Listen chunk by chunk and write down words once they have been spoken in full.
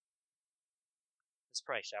Let's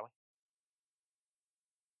pray, shall we?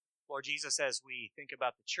 Lord Jesus, as we think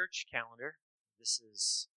about the church calendar, this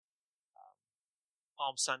is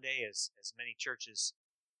Palm Sunday, as many churches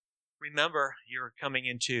remember you're coming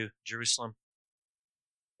into Jerusalem.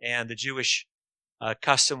 And the Jewish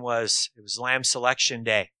custom was, it was Lamb Selection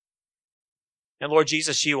Day. And Lord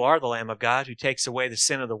Jesus, you are the Lamb of God who takes away the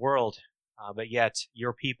sin of the world, but yet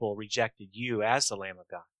your people rejected you as the Lamb of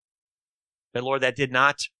God. But Lord, that did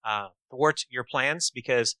not thwart your plans,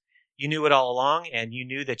 because you knew it all along, and you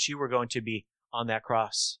knew that you were going to be on that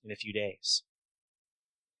cross in a few days.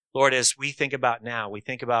 Lord, as we think about now, we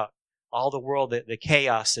think about all the world, the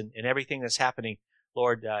chaos and everything that's happening.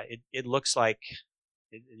 Lord, it looks like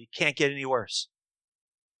it can't get any worse.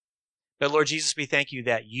 But Lord Jesus, we thank you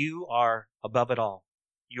that you are above it all.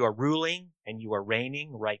 You are ruling and you are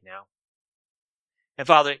reigning right now. And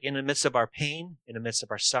Father, in the midst of our pain, in the midst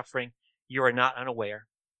of our suffering, you are not unaware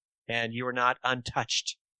and you are not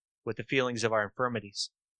untouched with the feelings of our infirmities.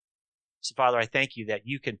 So Father, I thank you that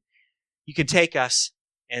you can take us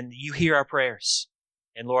and you hear our prayers.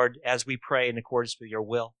 And Lord, as we pray in accordance with your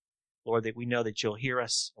will, Lord, that we know that you'll hear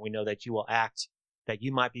us and we know that you will act, that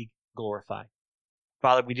you might be glorified.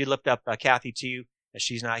 Father, we did lift up Kathy to you as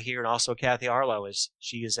she's not here, and also Kathy Arlo as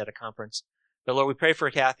she is at a conference. But Lord, we pray for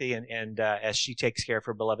Kathy, and as she takes care of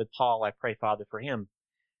her beloved Paul, I pray, Father, for him,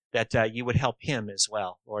 that you would help him as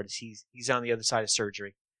well, Lord, as he's on the other side of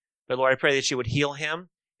surgery. But Lord, I pray that you would heal him,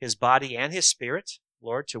 his body and his spirit,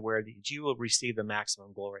 Lord, to where you will receive the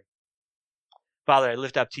maximum glory. Father, I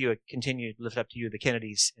lift up to you, continue to lift up to you the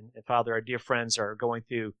Kennedys. And Father, our dear friends are going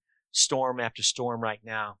through storm after storm right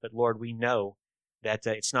now. But Lord, we know that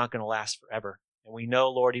it's not going to last forever. And we know,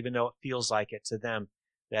 Lord, even though it feels like it to them,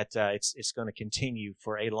 that it's going to continue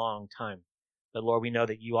for a long time. But Lord, we know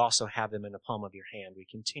that you also have them in the palm of your hand. We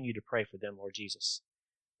continue to pray for them, Lord Jesus,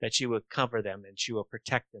 that you will comfort them and you will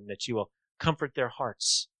protect them, that you will comfort their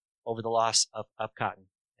hearts over the loss of Cotton,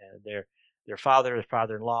 their father, their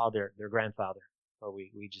father-in-law, their grandfather. Lord,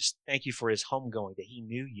 we just thank you for his homegoing, that he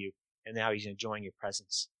knew you, and now he's enjoying your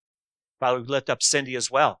presence. Father, we lift up Cindy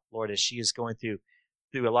as well, Lord, as she is going through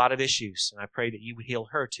a lot of issues, and I pray that you would heal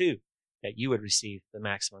her too, that you would receive the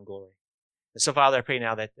maximum glory. And so, Father, I pray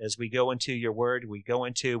now that as we go into your word, we go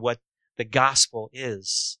into what the gospel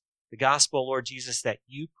is. The gospel, Lord Jesus, that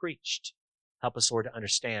you preached. Help us, Lord, to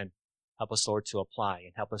understand. Help us, Lord, to apply.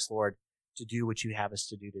 And help us, Lord, to do what you have us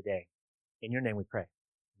to do today. In your name we pray.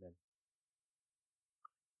 Amen.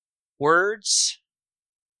 Words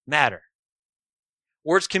matter.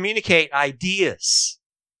 Words communicate ideas.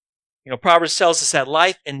 You know, Proverbs tells us that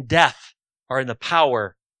life and death are in the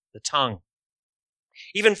power of the tongue.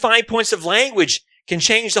 Even 5 points of language can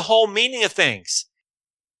change the whole meaning of things.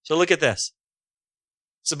 So look at this.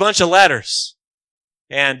 It's a bunch of letters.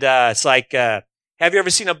 And it's like, have you ever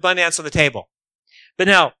seen abundance on the table? But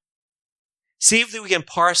now, see if we can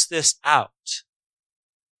parse this out.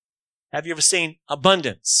 Have you ever seen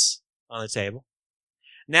abundance on the table?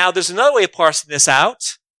 Now, there's another way of parsing this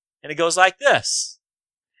out, and it goes like this.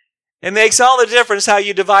 It makes all the difference how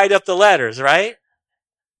you divide up the letters, right?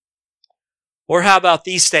 Or how about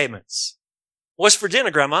these statements? What's for dinner,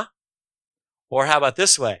 Grandma? Or how about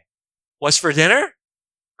this way? What's for dinner?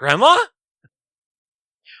 Grandma?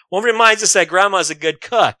 One reminds us that Grandma is a good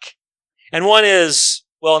cook, and one is,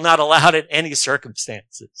 well, not allowed in any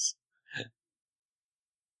circumstances.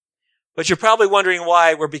 But you're probably wondering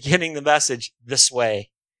why we're beginning the message this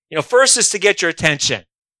way. You know, first is to get your attention.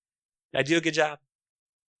 Did I do a good job?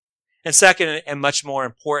 And second, and much more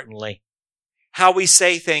importantly, how we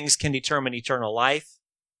say things can determine eternal life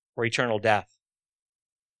or eternal death.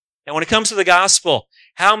 And when it comes to the gospel,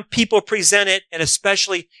 how people present it, and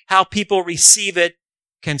especially how people receive it,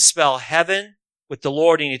 can spell heaven with the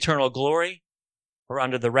Lord in eternal glory, or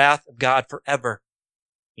under the wrath of God forever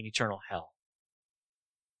in eternal hell.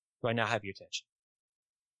 Do I now have your attention?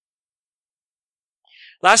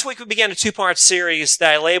 Last week we began a 2-part series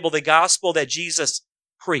that I labeled The Gospel That Jesus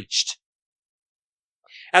Preached.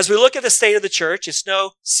 As we look at the state of the church, it's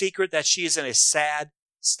no secret that she is in a sad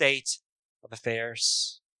state of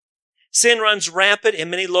affairs. Sin runs rampant in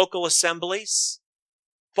many local assemblies.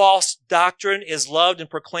 False doctrine is loved and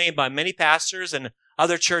proclaimed by many pastors and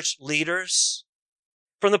other church leaders.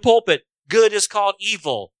 From the pulpit, good is called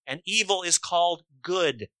evil, and evil is called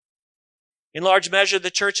good. In large measure, the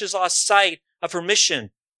church has lost sight of her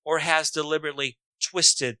mission, or has deliberately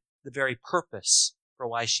twisted the very purpose for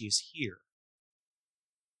why she is here.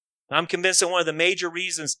 And I'm convinced that one of the major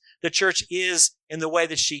reasons the church is in the way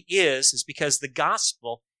that she is because the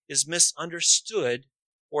gospel is misunderstood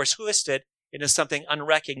or is twisted into something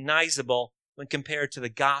unrecognizable when compared to the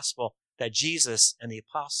gospel that Jesus and the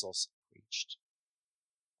apostles preached.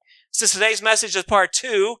 Since today's message is part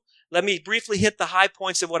 2, let me briefly hit the high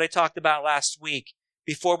points of what I talked about last week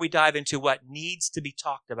before we dive into what needs to be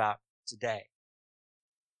talked about today.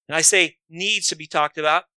 And I say needs to be talked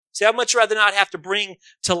about. See, I'd much rather not have to bring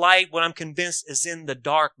to light what I'm convinced is in the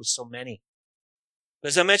dark with so many. But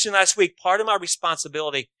as I mentioned last week, part of my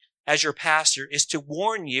responsibility as your pastor is to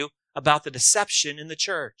warn you about the deception in the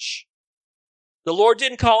church. The Lord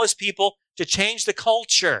didn't call his people to change the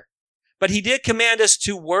culture, but he did command us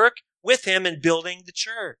to work with him in building the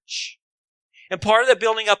church. And part of the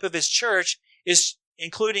building up of his church is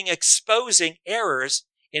including exposing errors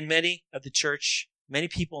in many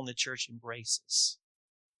people in the church embraces.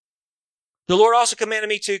 The Lord also commanded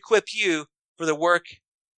me to equip you for the work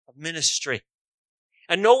of ministry.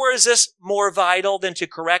 And nowhere is this more vital than to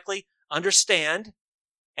correctly understand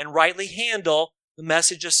and rightly handle the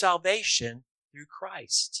message of salvation through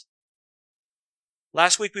Christ.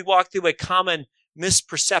 Last week we walked through a common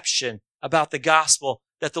misperception about the gospel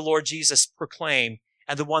that the Lord Jesus proclaimed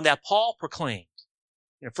and the one that Paul proclaimed.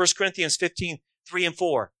 In 1 Corinthians 15, 3 and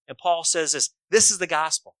 4, and Paul says this is the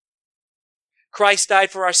gospel. Christ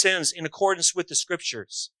died for our sins in accordance with the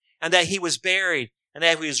scriptures, and that he was buried, and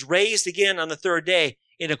that he was raised again on the third day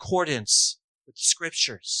in accordance with the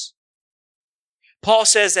scriptures. Paul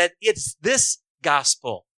says that it's this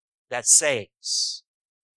gospel that saves.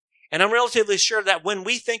 And I'm relatively sure that when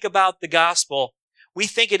we think about the gospel, we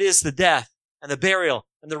think it is the death and the burial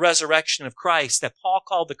and the resurrection of Christ that Paul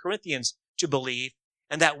called the Corinthians to believe,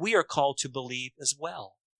 and that we are called to believe as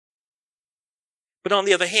well. But on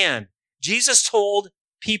the other hand, Jesus told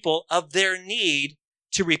people of their need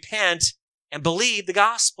to repent and believe the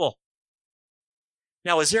gospel.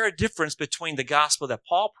 Now, is there a difference between the gospel that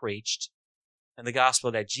Paul preached and the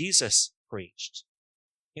gospel that Jesus preached?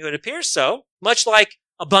 It appears so, much like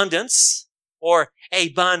abundance or a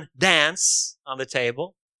bun dance on the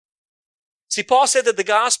table. See, Paul said that the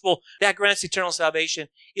gospel that grants eternal salvation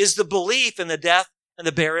is the belief in the death and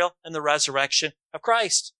the burial and the resurrection of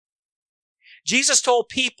Christ. Jesus told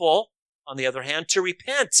people, on the other hand, to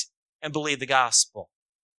repent and believe the gospel.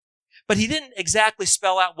 But he didn't exactly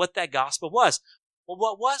spell out what that gospel was. Well,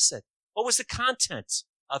 what was it? What was the content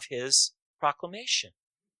of his proclamation?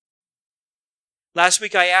 Last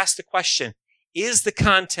week I asked the question, is the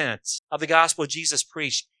content of the gospel Jesus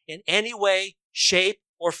preached in any way, shape,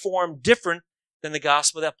 or form different than the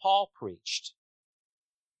gospel that Paul preached?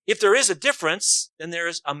 If there is a difference, then there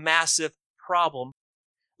is a massive problem.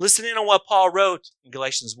 Listen in on what Paul wrote in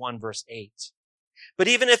Galatians 1 verse 8. But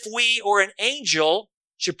even if we or an angel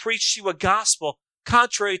should preach to you a gospel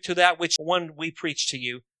contrary to that which one we preach to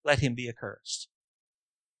you, let him be accursed.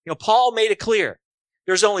 Paul made it clear.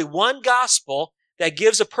 There's only one gospel that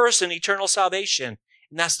gives a person eternal salvation,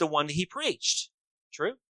 and that's the one that he preached.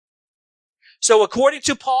 True? So according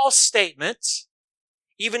to Paul's statement,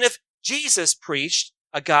 even if Jesus preached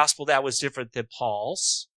a gospel that was different than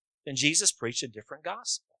Paul's, then Jesus preached a different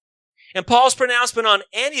gospel. And Paul's pronouncement on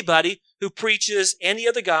anybody who preaches any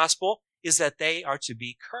other gospel is that they are to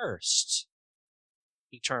be cursed,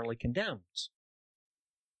 eternally condemned.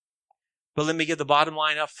 But let me give the bottom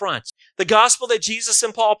line up front. The gospel that Jesus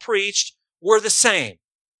and Paul preached were the same.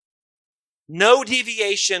 No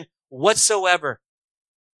deviation whatsoever.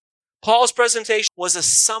 Paul's presentation was a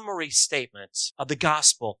summary statement of the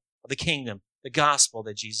gospel of the kingdom, the gospel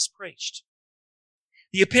that Jesus preached.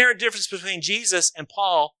 The apparent difference between Jesus and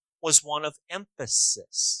Paul was one of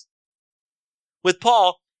emphasis. With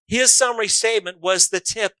Paul, his summary statement was the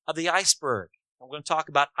tip of the iceberg. I'm going to talk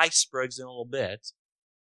about icebergs in a little bit.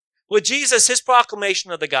 With Jesus, his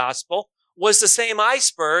proclamation of the gospel was the same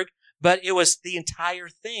iceberg, but it was the entire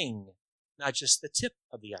thing, not just the tip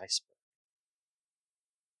of the iceberg.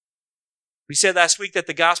 We said last week that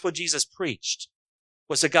the gospel Jesus preached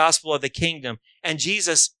was the gospel of the kingdom, and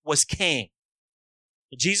Jesus was king.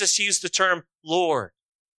 Jesus used the term Lord.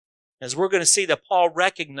 As we're going to see that Paul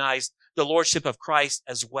recognized the lordship of Christ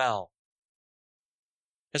as well.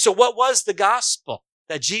 And so what was the gospel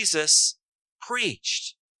that Jesus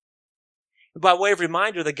preached? And by way of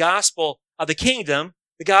reminder, the gospel of the kingdom,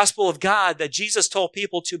 the gospel of God that Jesus told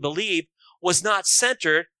people to believe, was not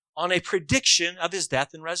centered on a prediction of his death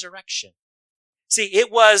and resurrection. See,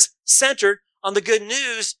 it was centered on the good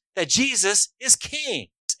news that Jesus is king.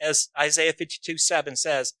 As Isaiah 52:7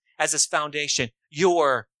 says, as its foundation,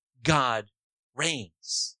 your God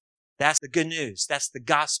reigns. That's the good news. That's the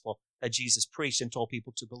gospel that Jesus preached and told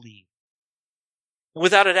people to believe. And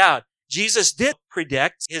without a doubt, Jesus did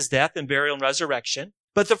predict his death and burial and resurrection,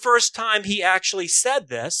 but the first time he actually said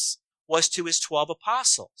this was to his 12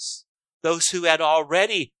 apostles. those who had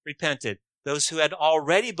already repented, those who had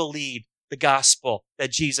already believed the gospel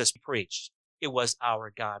that Jesus preached. It was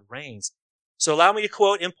our God reigns. So allow me to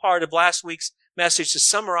quote in part of last week's message to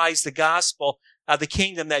summarize the gospel of the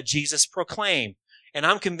kingdom that Jesus proclaimed. And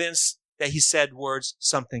I'm convinced that he said words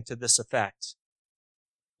something to this effect.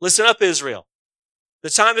 Listen up, Israel. The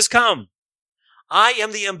time has come. I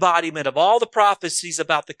am the embodiment of all the prophecies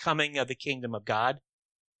about the coming of the kingdom of God.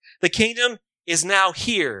 The kingdom is now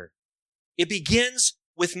here. It begins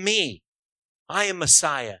with me. I am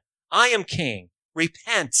Messiah. I am King.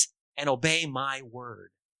 Repent and obey my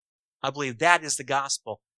word. I believe that is the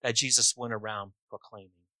gospel that Jesus went around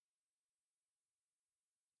proclaiming.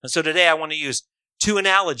 And so today I want to use two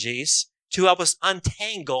analogies to help us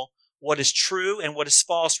untangle what is true and what is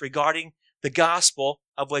false regarding the gospel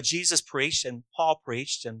of what Jesus preached and Paul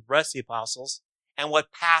preached and the rest of the apostles and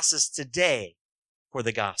what passes today for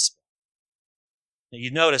the gospel. Now you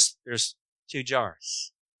notice there's two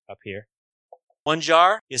jars up here. One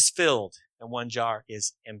jar is filled and one jar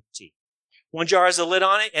is empty. One jar has a lid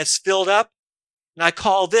on it, it's filled up, and I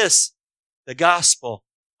call this the gospel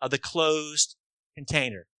of the closed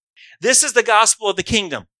container. This is the gospel of the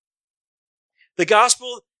kingdom. The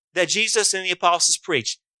gospel that Jesus and the apostles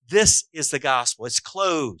preached. This is the gospel. It's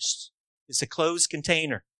closed. It's a closed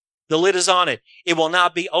container. The lid is on it. It will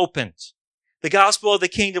not be opened. The gospel of the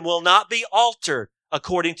kingdom will not be altered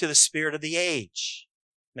according to the spirit of the age.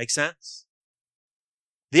 Make sense?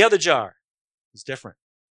 The other jar is different.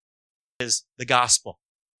 It is the gospel.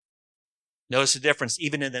 Notice the difference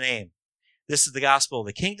even in the name. This is the gospel of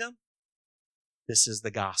the kingdom. This is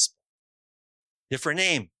the gospel. Different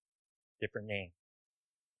name. Different name.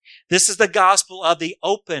 This is the gospel of the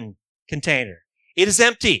open container. It is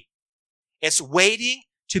empty. It's waiting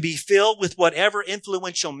to be filled with whatever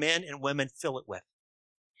influential men and women fill it with.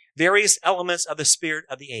 Various elements of the spirit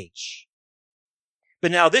of the age.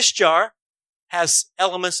 But now this jar has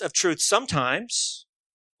elements of truth sometimes,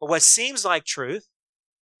 or what seems like truth.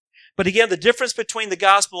 But again, the difference between the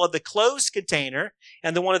gospel of the closed container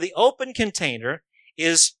and the one of the open container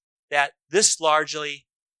is that this largely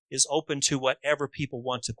is open to whatever people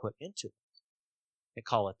want to put into it. They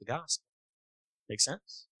call it the gospel. Make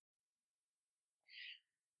sense?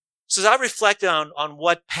 So as I reflect on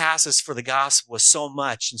what passes for the gospel with so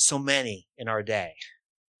much and so many in our day,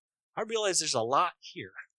 I realize there's a lot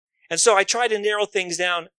here. And so I try to narrow things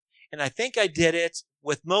down, and I think I did it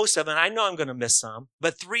with most of them. I know I'm going to miss some,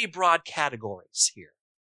 but 3 broad categories here.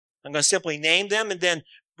 I'm going to simply name them and then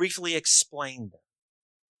briefly explain them.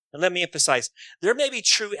 And let me emphasize, there may be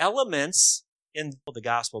true elements in the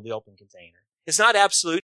gospel of the open container. It's not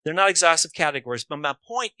absolute. They're not exhaustive categories. But my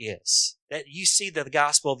point is that you see that the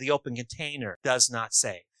gospel of the open container does not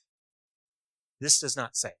save. This does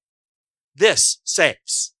not save. This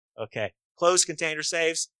saves. Okay. Closed container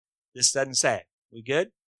saves. This doesn't save. We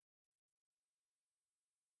good?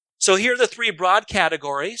 So here are the 3 broad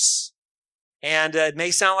categories. And it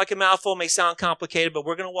may sound like a mouthful, may sound complicated, but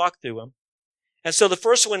we're going to walk through them. And so the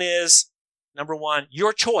first one is, number 1,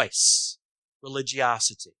 your choice,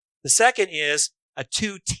 religiosity. The second is a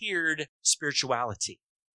 2-tiered spirituality.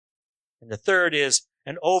 And the third is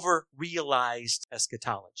an over-realized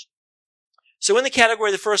eschatology. So in the category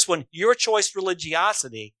of the first one, your choice,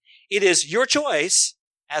 religiosity, it is your choice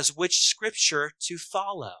as which scripture to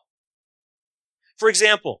follow. For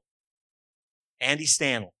example, Andy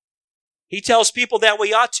Stanley. He tells people that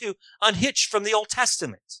we ought to unhitch from the Old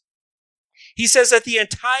Testament. He says that the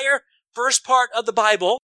entire first part of the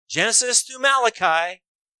Bible, Genesis through Malachi,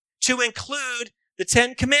 to include the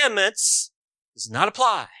 10 Commandments, does not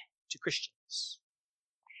apply to Christians.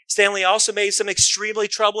 Stanley also made some extremely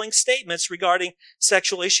troubling statements regarding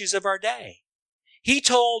sexual issues of our day. He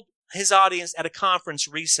told his audience at a conference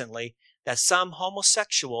recently that some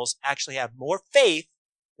homosexuals actually have more faith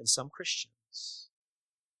than some Christians.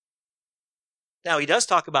 Now, he does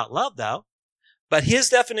talk about love, though, but his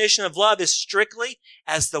definition of love is strictly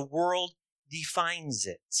as the world defines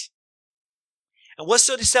it. And what's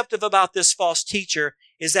so deceptive about this false teacher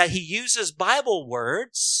is that he uses Bible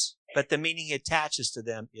words, but the meaning he attaches to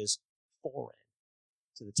them is foreign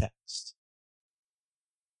to the text.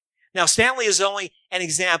 Now, Stanley is only an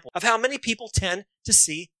example of how many people tend to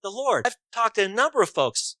see the Lord. I've talked to a number of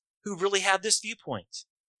folks who really have this viewpoint.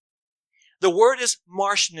 The word is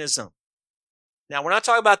Martianism. Now, we're not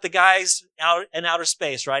talking about the guys out in outer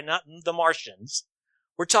space, right? Not the Martians.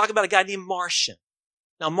 We're talking about a guy named Marcion.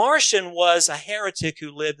 Now, Marcion was a heretic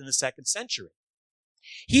who lived in the 2nd century.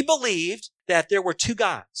 He believed that there were 2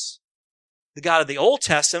 gods. The God of the Old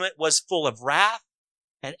Testament was full of wrath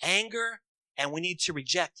and anger, and we need to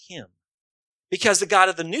reject him because the God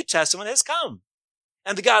of the New Testament has come.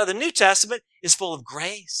 And the God of the New Testament is full of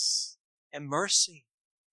grace and mercy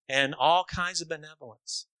and all kinds of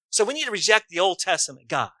benevolence. So we need to reject the Old Testament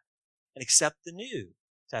God and accept the New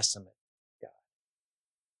Testament God.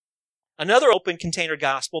 Another open container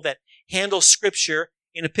gospel that handles Scripture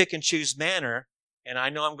in a pick and choose manner, and I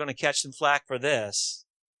know I'm going to catch some flack for this,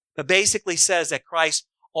 but basically says that Christ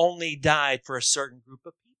only died for a certain group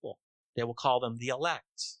of people. They will call them the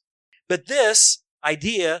elect. But this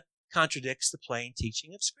idea contradicts the plain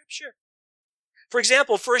teaching of Scripture. For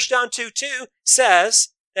example, 1 John 2:2 says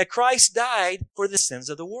that Christ died for the sins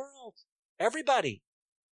of the world. Everybody.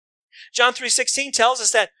 John 3:16 tells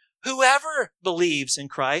us that whoever believes in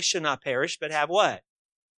Christ shall not perish, but have what?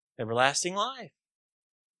 Everlasting life.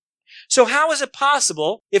 So how is it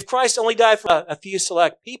possible, if Christ only died for a few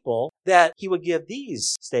select people, that he would give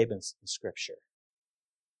these statements in Scripture?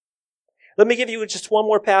 Let me give you just one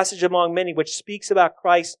more passage among many which speaks about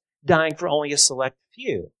Christ dying for only a select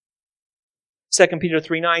few. 2 Peter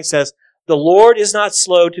 3:9 says, "The Lord is not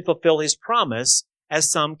slow to fulfill his promise, as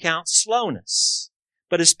some count slowness,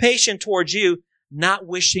 but is patient towards you, not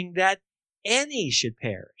wishing that any should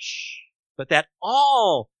perish, but that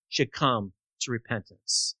all should come to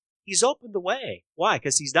repentance." He's opened the way. Why?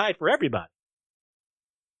 Because he's died for everybody.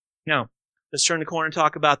 Now, let's turn the corner and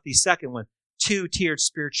talk about the second one, two-tiered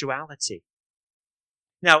spirituality.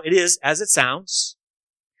 Now, it is as it sounds.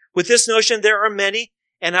 With this notion, there are many,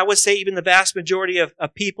 and I would say even the vast majority of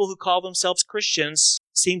people who call themselves Christians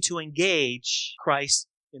seem to engage Christ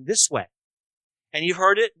in this way. And you've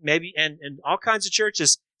heard it, maybe, and all kinds of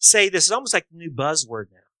churches say this is almost like a new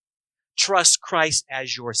buzzword now. Trust Christ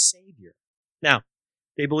as your Savior. Now,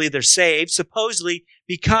 they believe they're saved, supposedly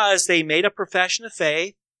because they made a profession of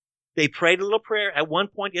faith. They prayed a little prayer at one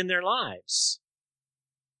point in their lives.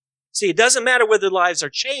 See, it doesn't matter whether their lives are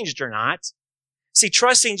changed or not. See,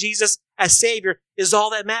 trusting Jesus as Savior is all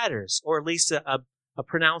that matters, or at least a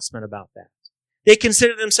pronouncement about that. They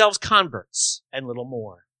consider themselves converts and little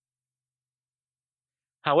more.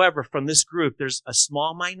 However, from this group, there's a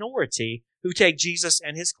small minority who take Jesus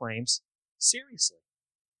and his claims seriously.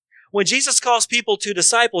 When Jesus calls people to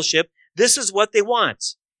discipleship, this is what they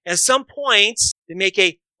want. At some point, they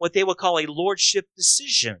make what they would call a lordship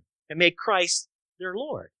decision and make Christ their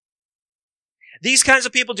Lord. These kinds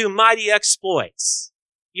of people do mighty exploits.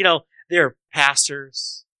 They're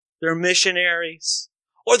pastors, they're missionaries,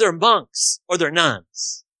 or they're monks, or they're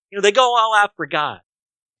nuns. They go all out for God.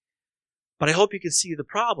 But I hope you can see the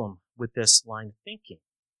problem with this line of thinking.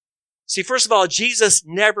 See, first of all, Jesus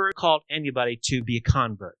never called anybody to be a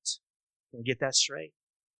convert. Can we get that straight?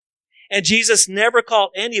 And Jesus never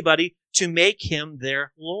called anybody to make him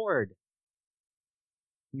their Lord.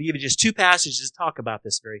 Let me give you just two passages to talk about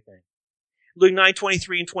this very thing. Luke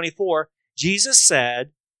 9:23 and 24, Jesus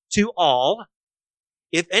said to all,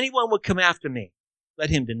 "If anyone would come after me, let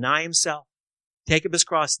him deny himself, take up his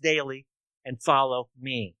cross daily, and follow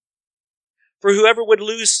me. For whoever would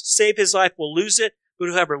save his life will lose it, but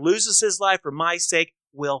whoever loses his life for my sake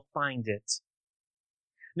will find it."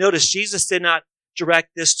 Notice, Jesus did not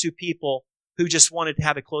direct this to people who just wanted to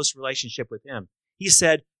have a close relationship with him. He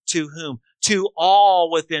said, to whom? To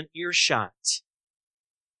all within earshot.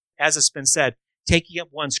 As it's been said, taking up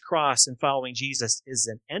one's cross and following Jesus is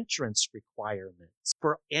an entrance requirement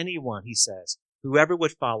for anyone, he says, whoever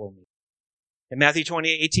would follow me. In Matthew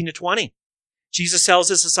 28:18-20, Jesus tells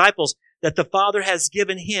his disciples that the Father has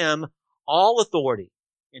given him all authority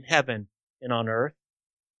in heaven and on earth.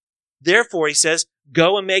 Therefore, he says,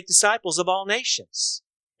 go and make disciples of all nations.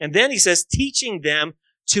 And then he says, teaching them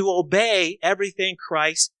to obey everything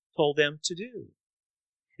Christ told them to do.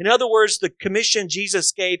 In other words, the commission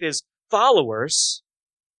Jesus gave his followers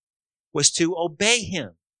was to obey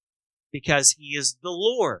him because he is the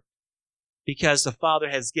Lord, because the Father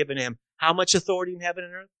has given him how much authority in heaven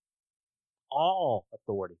and earth? All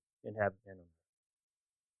authority in heaven and earth.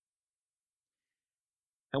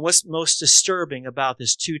 And what's most disturbing about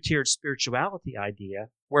this two-tiered spirituality idea,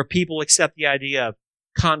 where people accept the idea of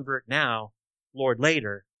convert now, Lord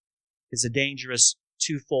later, is a dangerous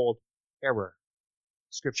twofold error.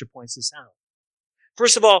 Scripture points this out.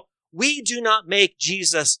 First of all, we do not make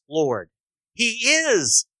Jesus Lord. He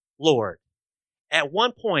is Lord. At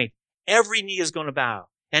one point, every knee is going to bow,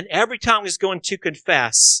 and every tongue is going to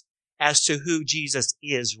confess as to who Jesus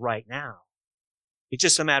is right now. It's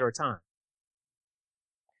just a matter of time.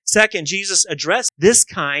 Second, Jesus addressed this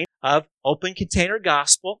kind of open container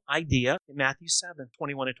gospel idea in Matthew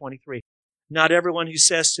 7:21-23. Not everyone who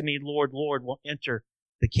says to me, Lord, Lord, will enter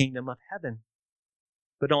the kingdom of heaven,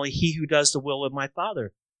 but only he who does the will of my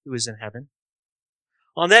Father who is in heaven.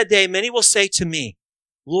 On that day, many will say to me,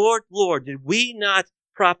 Lord, Lord, did we not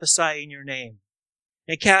prophesy in your name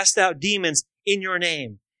and cast out demons in your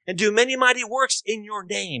name and do many mighty works in your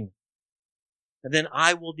name? And then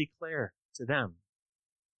I will declare to them,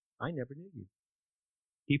 I never knew you.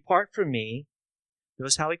 Depart from me.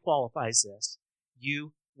 Notice how he qualifies this.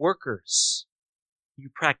 You workers, you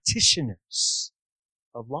practitioners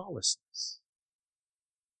of lawlessness.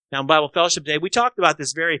 Now in Bible Fellowship Day, we talked about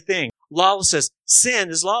this very thing. Lawlessness, sin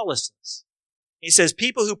is lawlessness. He says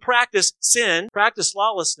people who practice sin, practice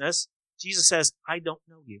lawlessness, Jesus says, I don't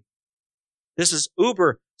know you. This is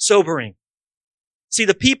uber sobering. See,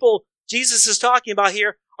 the people Jesus is talking about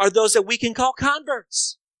here are those that we can call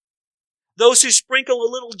converts. Those who sprinkle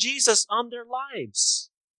a little Jesus on their lives.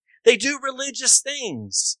 They do religious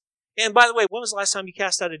things. And by the way, when was the last time you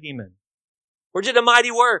cast out a demon? Or did a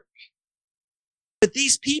mighty work? But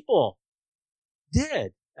these people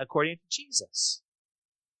did, according to Jesus.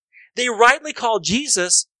 They rightly called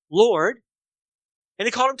Jesus Lord, and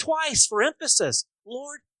they called him twice for emphasis.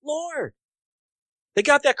 Lord, Lord. They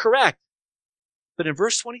got that correct. But in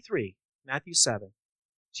verse 23, Matthew 7,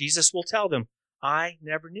 Jesus will tell them, I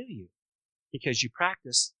never knew you because you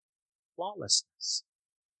practice lawlessness.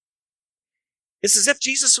 It's as if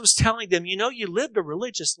Jesus was telling them, you lived a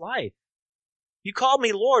religious life. You called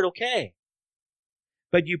me Lord, okay.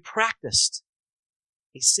 But you practiced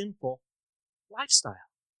a sinful lifestyle.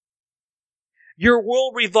 Your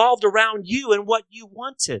world revolved around you and what you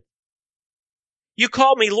wanted. You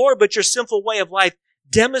called me Lord, but your sinful way of life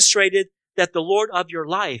demonstrated that the Lord of your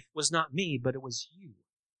life was not me, but it was you.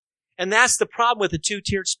 And that's the problem with the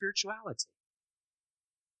two-tiered spirituality.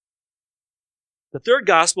 The third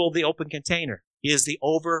gospel of the open container is the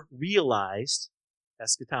over-realized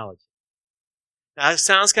eschatology. Now, it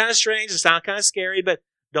sounds kind of strange, it sounds kind of scary, but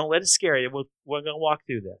don't let it scare you. We're going to walk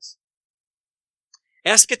through this.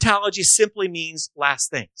 Eschatology simply means last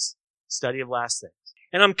things, study of last things.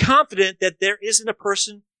 And I'm confident that there isn't a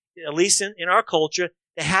person, at least in our culture,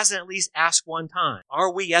 that hasn't at least asked one time,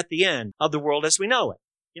 are we at the end of the world as we know it?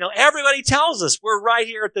 Everybody tells us we're right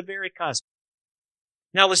here at the very cusp.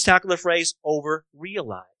 Now let's tackle the phrase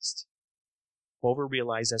over-realized.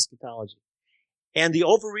 Over-realized eschatology. And the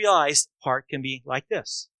over-realized part can be like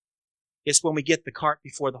this. It's when we get the cart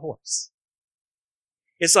before the horse.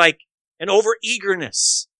 It's like an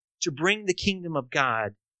over-eagerness to bring the kingdom of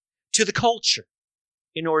God to the culture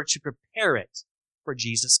in order to prepare it for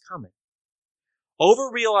Jesus' coming.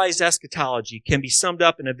 Over-realized eschatology can be summed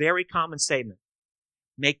up in a very common statement.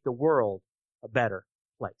 Make the world a better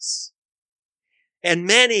place. And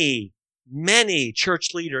many, many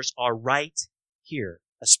church leaders are right here,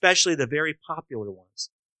 especially the very popular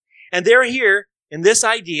ones. And they're here in this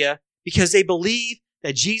idea because they believe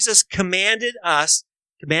that Jesus commanded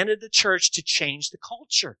the church to change the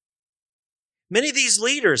culture. Many of these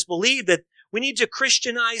leaders believe that we need to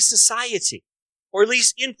Christianize society, or at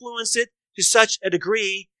least influence it to such a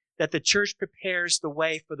degree that the church prepares the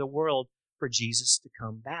way for the world for Jesus to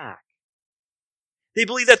come back. They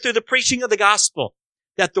believe that through the preaching of the gospel,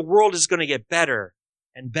 that the world is going to get better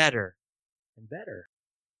and better and better.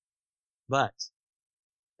 But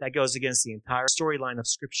that goes against the entire storyline of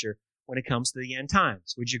Scripture when it comes to the end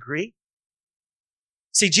times. Would you agree?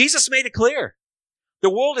 See, Jesus made it clear. The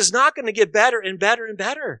world is not going to get better and better and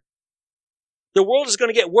better. The world is going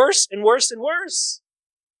to get worse and worse and worse.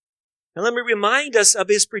 And let me remind us of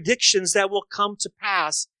his predictions that will come to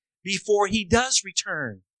pass before he does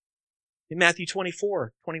return. In Matthew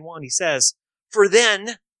 24:21, he says, For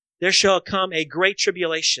then there shall come a great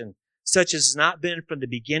tribulation, such as has not been from the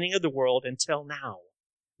beginning of the world until now.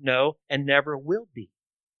 No, and never will be.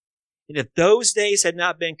 And if those days had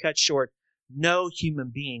not been cut short, no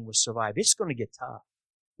human being will survive. It's going to get tough.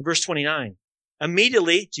 In verse 29,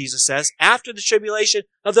 immediately, Jesus says, after the tribulation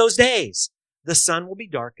of those days, the sun will be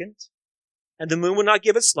darkened, and the moon will not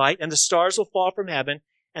give its light, and the stars will fall from heaven,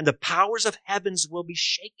 and the powers of heavens will be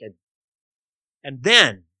shaken. And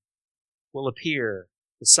then will appear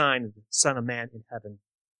the sign of the Son of Man in heaven.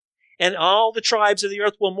 And all the tribes of the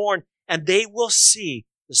earth will mourn, and they will see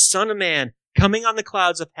the Son of Man coming on the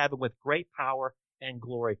clouds of heaven with great power and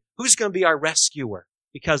glory. Who's going to be our rescuer?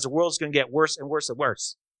 Because the world's going to get worse and worse and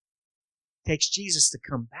worse. It takes Jesus to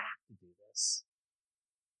come back to do this.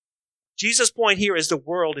 Jesus' point here is the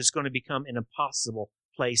world is going to become an impossible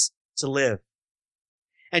place to live.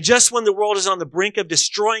 And just when the world is on the brink of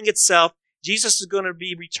destroying itself, Jesus is going to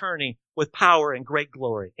be returning with power and great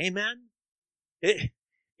glory. Amen?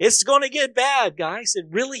 It's going to get bad, guys. It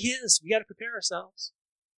really is. We got to prepare ourselves.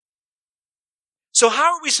 So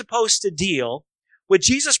how are we supposed to deal with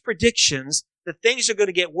Jesus' predictions that things are going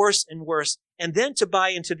to get worse and worse, and then to buy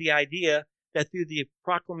into the idea that through the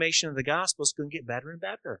proclamation of the gospel, it's going to get better and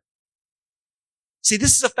better. See,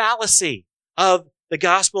 this is a fallacy of the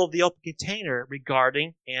gospel of the open container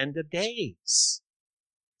regarding end of days.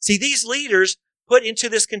 See, these leaders put into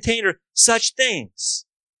this container such things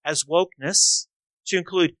as wokeness, to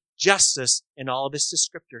include justice in all of its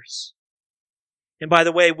descriptors. And by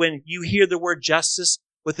the way, when you hear the word justice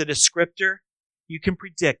with a descriptor, you can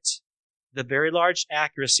predict the very large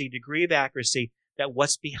degree of accuracy, that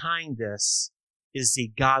what's behind this is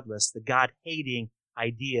the godless, the God-hating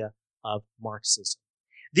idea of Marxism.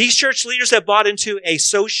 These church leaders have bought into a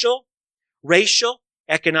social, racial,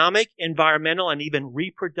 economic, environmental, and even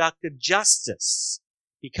reproductive justice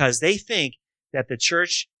because they think that the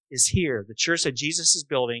church is here, the church that Jesus is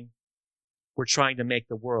building. We're trying to make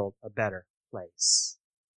the world a better place.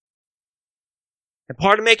 And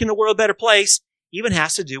part of making the world a better place even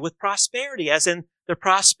has to do with prosperity, as in the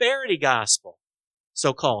prosperity gospel,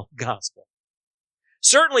 so-called gospel.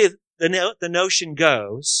 Certainly, the notion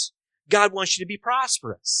goes, God wants you to be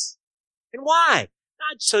prosperous. And why?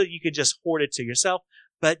 Not so that you could just hoard it to yourself,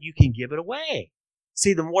 but you can give it away.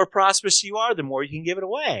 See, the more prosperous you are, the more you can give it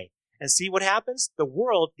away. And see what happens? The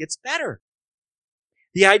world gets better.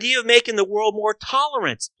 The idea of making the world more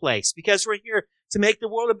tolerant place, because we're here to make the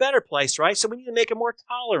world a better place, right? So we need to make it more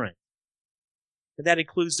tolerant. And that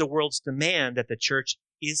includes the world's demand that the church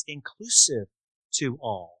is inclusive to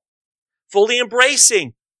all, fully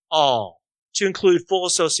embracing all, to include full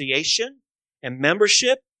association and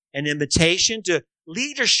membership and invitation to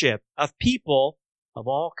leadership of people of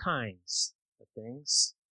all kinds of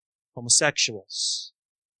things, homosexuals,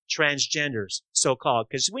 transgenders, so-called,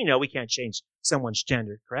 because we know we can't change someone's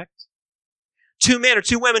gender, correct? 2 men or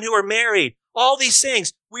 2 women who are married, all these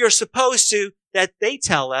things we are supposed to, that they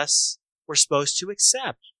tell us we're supposed to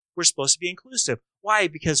accept. We're supposed to be inclusive. Why?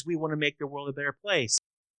 Because we want to make the world a better place.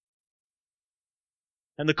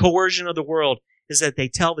 And the coercion of the world is that they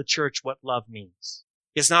tell the church what love means.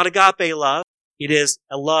 It's not agape love. It is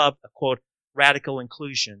a love, a quote, radical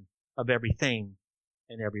inclusion of everything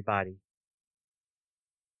and everybody.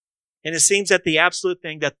 And it seems that the absolute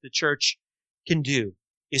thing that the church can do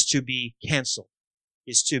is to be canceled,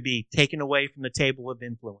 is to be taken away from the table of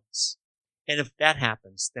influence. And if that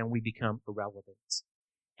happens, then we become irrelevant.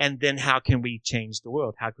 And then how can we change the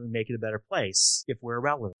world? How can we make it a better place if we're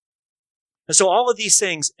irrelevant? And so all of these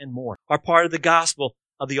things and more are part of the gospel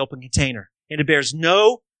of the open container. And it bears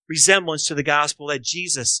no resemblance to the gospel that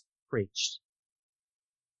Jesus preached.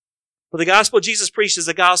 For the gospel Jesus preached is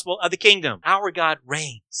the gospel of the kingdom. Our God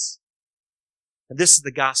reigns. And this is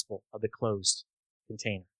the gospel of the closed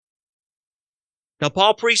container. Now,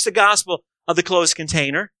 Paul preached the gospel of the closed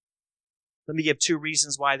container. Let me give 2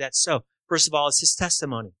 reasons why that's so. First of all, it's his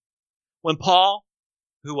testimony. When Paul,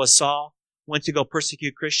 who was Saul, went to go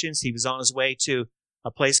persecute Christians, he was on his way to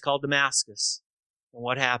a place called Damascus. And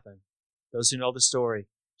what happened? Those who know the story,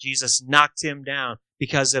 Jesus knocked him down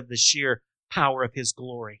because of the sheer power of his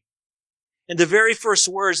glory. And the very first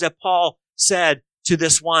words that Paul said to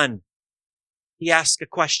this one, he asked a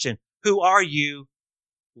question, "Who are you,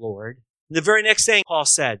 Lord?" And the very next thing Paul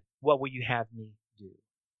said, "What will you have me do?"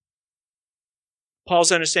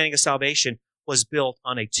 Paul's understanding of salvation was built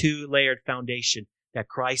on a 2-layered foundation, that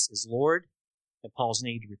Christ is Lord and Paul's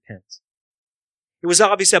need to repent. It was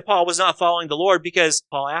obvious that Paul was not following the Lord because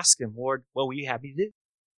Paul asked him, "Lord, what will you have me do?"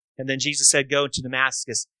 And then Jesus said, "Go to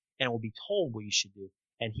Damascus and will be told what you should do."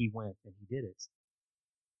 And he went and he did it.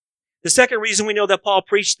 The second reason we know that Paul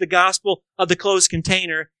preached the gospel of the closed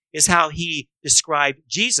container is how he described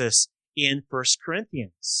Jesus in 1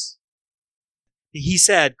 Corinthians. He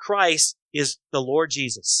said Christ is the Lord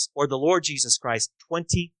Jesus, or the Lord Jesus Christ,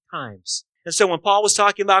 20 times. And so when Paul was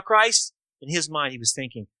talking about Christ, in his mind he was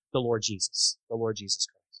thinking the Lord Jesus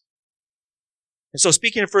Christ. And so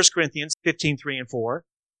speaking of 1 Corinthians 15:3 and 4,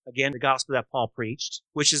 again, the gospel that Paul preached,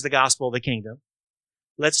 which is the gospel of the kingdom,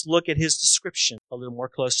 let's look at his description a little more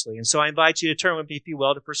closely. And so I invite you to turn with me, if you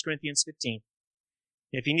will, to 1 Corinthians 15.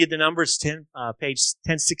 If you need the number, it's page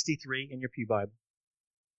 1063 in your Pew Bible.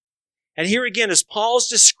 And here again is Paul's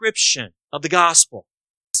description of the gospel,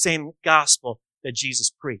 the same gospel that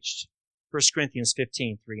Jesus preached. 1 Corinthians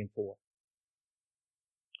 15:3 and 4.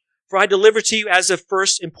 "For I delivered to you as of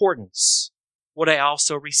first importance what I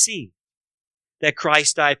also received, that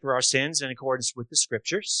Christ died for our sins in accordance with the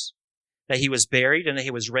Scriptures, that he was buried, and that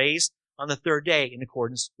he was raised on the 3rd day in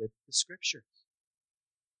accordance with the Scriptures."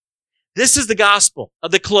 This is the gospel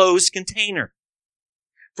of the closed container.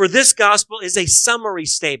 For this gospel is a summary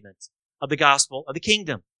statement of the gospel of the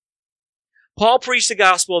kingdom. Paul preached the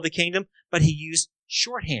gospel of the kingdom, but he used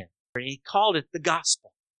shorthand. And he called it the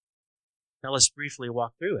gospel. Now let's briefly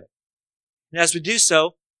walk through it. And as we do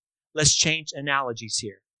so, let's change analogies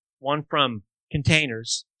here. One from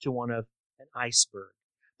containers to one of an iceberg.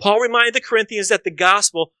 Paul reminded the Corinthians that the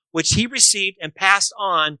gospel which he received and passed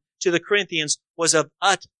on to the Corinthians was of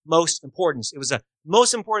utmost importance. It was the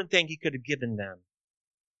most important thing he could have given them.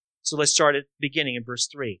 So let's start at the beginning in verse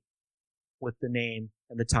 3 with the name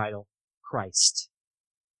and the title, Christ.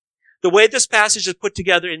 The way this passage is put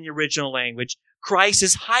together in the original language, Christ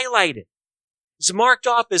is highlighted. It's marked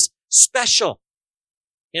off as special.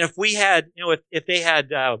 And if we had, if they had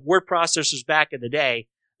word processors back in the day,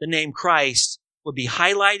 the name Christ would be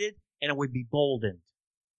highlighted and it would be boldened.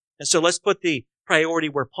 And so let's put the priority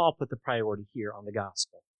where Paul put the priority here on the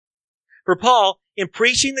gospel. For Paul, in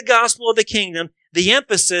preaching the gospel of the kingdom, the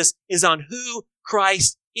emphasis is on who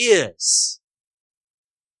Christ is.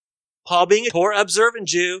 Paul being a Torah observant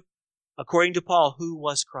Jew, according to Paul, who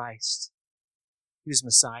was Christ? He was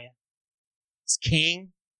Messiah. He's King,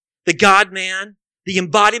 the God-man, the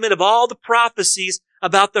embodiment of all the prophecies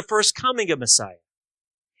about the first coming of Messiah.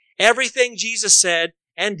 Everything Jesus said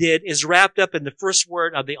and did is wrapped up in the first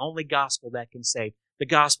word of the only gospel that can save, the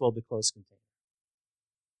gospel of the closed container.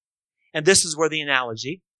 And this is where the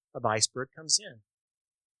analogy of iceberg comes in.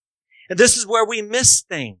 And this is where we miss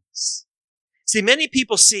things. See, many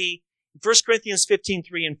people see in 1 Corinthians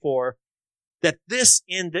 15:3 and 4 that this,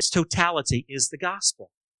 in this totality, is the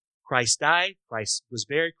gospel. Christ died, Christ was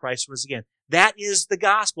buried, Christ rose again. That is the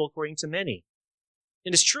gospel according to many.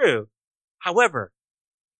 And it's true. However,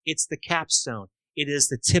 it's the capstone. It is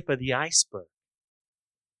the tip of the iceberg.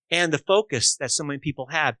 And the focus that so many people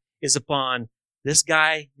have is upon this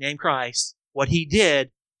guy named Christ, what he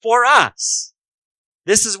did for us.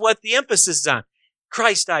 This is what the emphasis is on.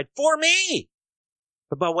 Christ died for me.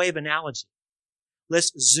 But by way of analogy,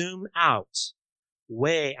 let's zoom out,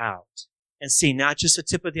 way out, and see not just the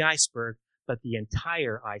tip of the iceberg, but the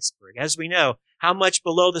entire iceberg. As we know, how much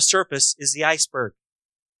below the surface is the iceberg?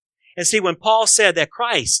 And see, when Paul said that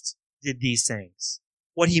Christ did these things,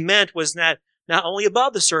 what he meant was not only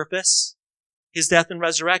above the surface, his death and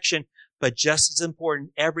resurrection, but just as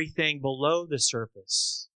important, everything below the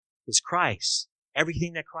surface is Christ.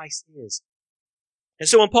 Everything that Christ is. And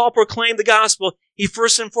so when Paul proclaimed the gospel, he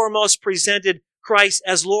first and foremost presented Christ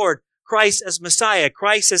as Lord, Christ as Messiah,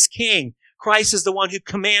 Christ as King. Christ is the one who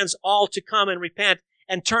commands all to come and repent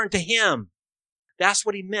and turn to him. That's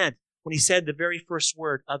what he meant when he said the very first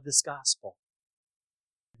word of this gospel.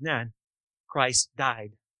 And then Christ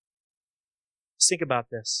died. Just think about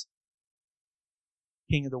this.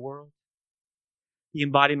 King of the world, the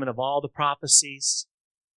embodiment of all the prophecies,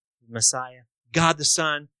 the Messiah, God the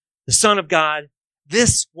Son of God,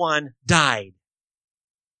 this one died.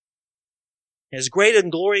 As great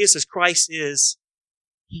and glorious as Christ is,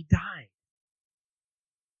 he died.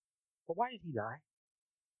 But why did he die?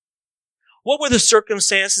 What were the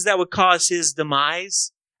circumstances that would cause his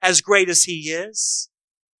demise, as great as he is?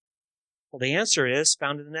 Well, the answer is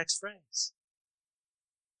found in the next phrase.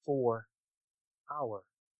 For our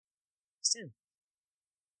sin.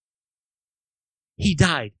 He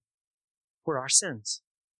died for our sins,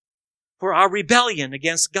 for our rebellion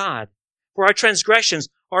against God, for our transgressions,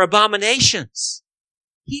 our abominations.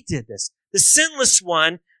 He did this. The sinless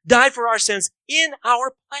one died for our sins in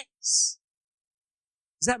our place.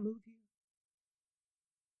 Does that move you?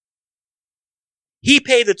 He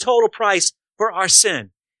paid the total price for our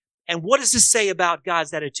sin. And what does this say about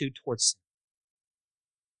God's attitude towards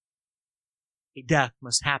sin? A death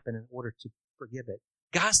must happen in order to forgive it.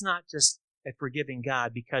 God's not just a forgiving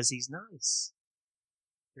God because he's nice.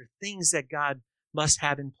 There are things that God must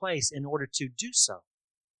have in place in order to do so.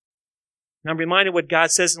 And I'm reminded what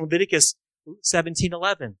God says in Leviticus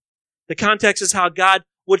 17:11. The context is how God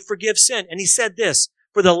would forgive sin. And he said this,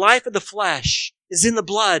 for the life of the flesh is in the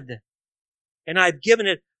blood, and I've given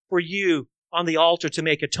it for you on the altar to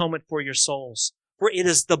make atonement for your souls. For it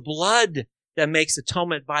is the blood that makes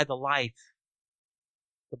atonement by the life.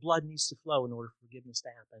 The blood needs to flow in order for forgiveness to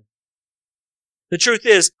happen. The truth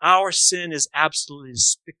is, our sin is absolutely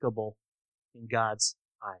despicable in God's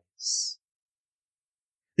eyes.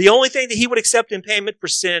 The only thing that he would accept in payment for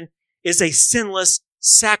sin is a sinless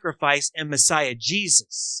sacrifice, and Messiah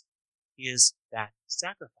Jesus is that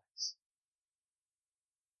sacrifice.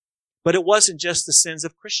 But it wasn't just the sins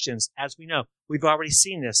of Christians, as we know. We've already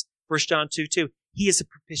seen this. 1 John 2:2. He is a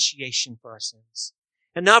propitiation for our sins.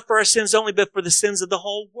 And not for our sins only, but for the sins of the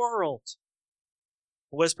whole world.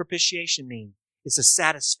 What does propitiation mean? It's a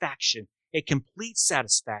satisfaction, a complete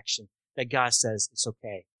satisfaction that God says it's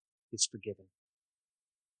okay. It's forgiven.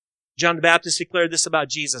 John the Baptist declared this about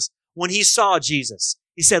Jesus. When he saw Jesus,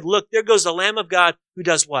 He said, look, there goes the Lamb of God who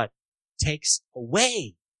does what? Takes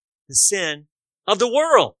away the sin of the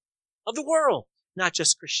world, not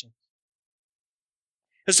just Christians.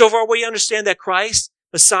 And so far we understand that Christ,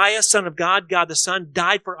 Messiah, Son of God, God the Son,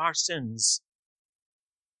 died for our sins.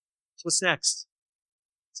 So what's next?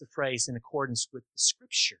 It's a phrase in accordance with the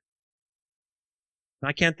Scripture. And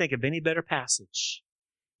I can't think of any better passage.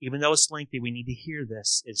 Even though it's lengthy, we need to hear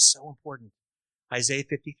this. It's so important. Isaiah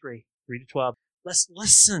 53, 3-12. Let's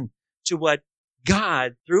listen to what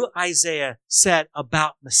God, through Isaiah, said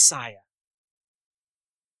about Messiah.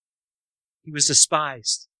 He was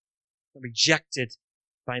despised and rejected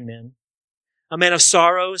by men, a man of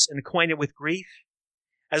sorrows and acquainted with grief.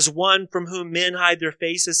 As one from whom men hide their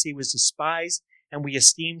faces, he was despised, and we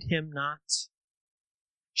esteemed him not.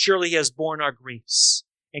 Surely he has borne our griefs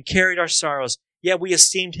and carried our sorrows, yet we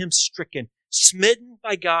esteemed him stricken, smitten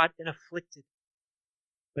by God, and afflicted.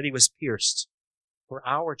 But he was pierced for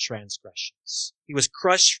our transgressions. He was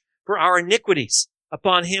crushed for our iniquities.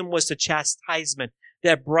 Upon him was the chastisement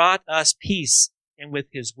that brought us peace, and with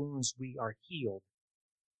his wounds we are healed.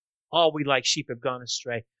 All we like sheep have gone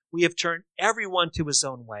astray. We have turned everyone to his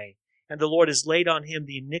own way, and the Lord has laid on him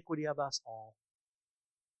the iniquity of us all.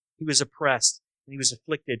 He was oppressed, and he was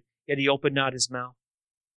afflicted, yet he opened not his mouth.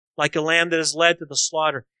 Like a lamb that is led to the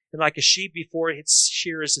slaughter, and like a sheep before its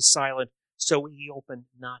shearers is silent, so he opened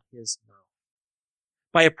not his mouth.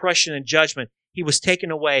 By oppression and judgment he was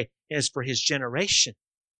taken away, and as for his generation,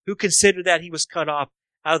 who considered that he was cut off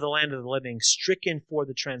out of the land of the living, stricken for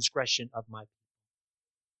the transgression of my people.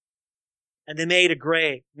 And they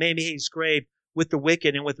made his grave with the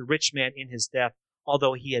wicked and with the rich man in his death,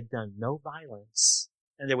 although he had done no violence,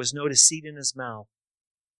 and there was no deceit in his mouth.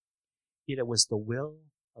 Yet it was the will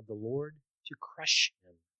of the Lord to crush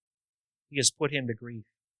him. He has put him to grief.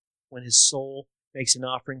 When his soul makes an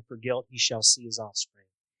offering for guilt, he shall see his offspring.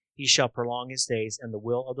 He shall prolong his days, and the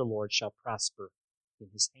will of the Lord shall prosper in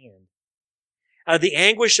his hand. Out of the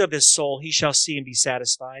anguish of his soul he shall see and be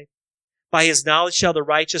satisfied. By his knowledge shall the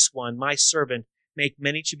righteous one, my servant, make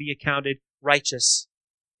many to be accounted righteous,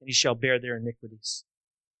 and he shall bear their iniquities.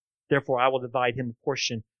 Therefore I will divide him a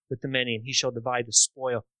portion with the many, and he shall divide the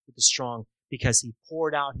spoil with the strong, because he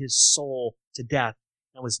poured out his soul to death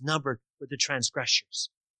and was numbered with the transgressors.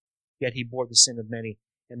 Yet he bore the sin of many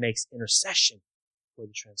and makes intercession for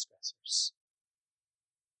the transgressors.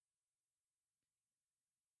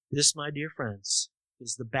 This, my dear friends,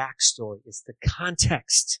 is the backstory. It's the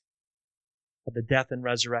context of the death and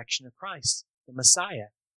resurrection of Christ, the Messiah,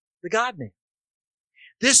 the God-man.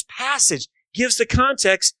 This passage gives the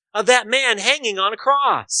context of that man hanging on a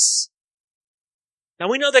cross. Now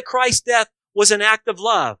we know that Christ's death was an act of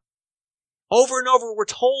love. Over and over we're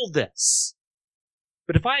told this.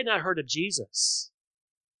 But if I had not heard of Jesus,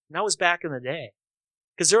 and that was back in the day,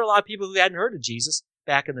 because there are a lot of people who hadn't heard of Jesus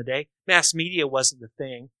back in the day. Mass media wasn't the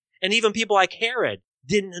thing. And even people like Herod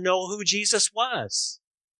didn't know who Jesus was.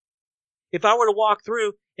 If I were to walk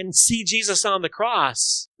through and see Jesus on the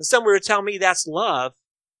cross, and someone were to tell me that's love,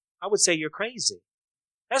 I would say you're crazy.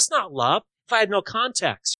 That's not love if I had no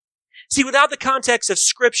context. See, without the context of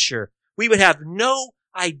Scripture, we would have no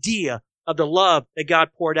idea of the love that God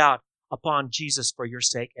poured out upon Jesus for your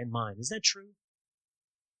sake and mine. Isn't that true?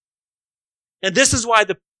 And this is why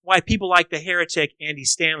people like the heretic Andy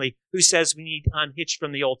Stanley, who says we need unhitched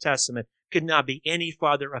from the Old Testament, could not be any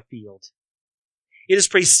farther afield. It is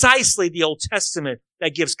precisely the Old Testament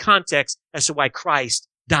that gives context as to why Christ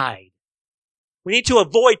died. We need to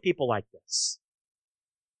avoid people like this.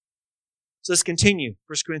 So let's continue.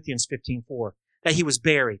 1 Corinthians 15:4, that he was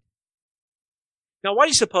buried. Now, why do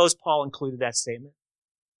you suppose Paul included that statement?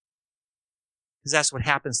 Because that's what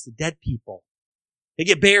happens to dead people. They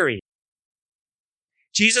get buried.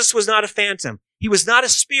 Jesus was not a phantom. He was not a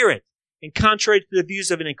spirit. And contrary to the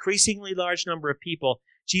views of an increasingly large number of people,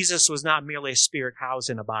 Jesus was not merely a spirit housed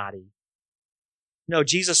in a body. No,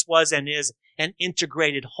 Jesus was and is an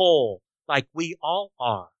integrated whole, like we all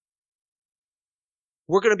are.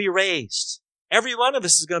 We're going to be raised. Every one of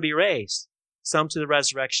us is going to be raised. Some to the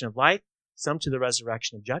resurrection of life, some to the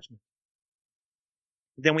resurrection of judgment.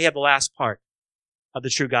 Then we have the last part of the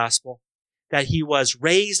true gospel, that he was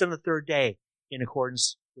raised on the third day in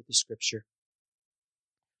accordance with the Scripture.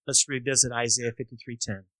 Let's revisit Isaiah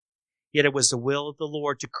 53:10. Yet it was the will of the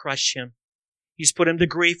Lord to crush him. He's put him to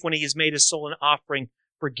grief when he has made his soul an offering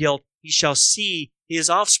for guilt. He shall see his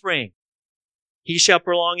offspring. He shall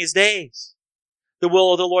prolong his days. The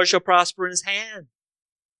will of the Lord shall prosper in his hand.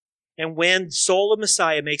 And when the soul of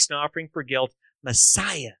Messiah makes an offering for guilt,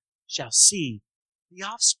 Messiah shall see the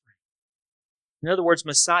offspring. In other words,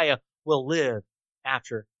 Messiah will live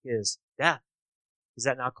after his death. Is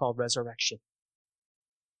that not called resurrection?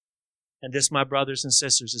 And this, my brothers and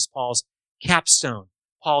sisters, is Paul's capstone,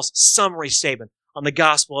 Paul's summary statement on the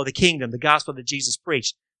gospel of the kingdom, the gospel that Jesus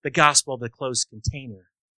preached, the gospel of the closed container.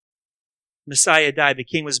 Messiah died, the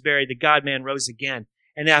king was buried, the God-man rose again.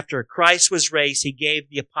 And after Christ was raised, he gave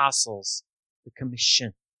the apostles the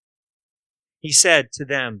commission. He said to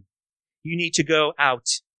them, you need to go out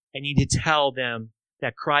and you need to tell them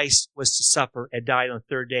that Christ was to suffer and died on the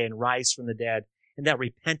third day and rise from the dead, and that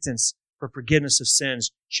repentance for forgiveness of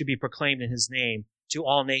sins should be proclaimed in his name to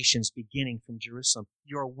all nations, beginning from Jerusalem.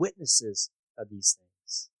 You are witnesses of these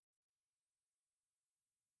things.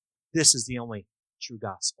 This is the only true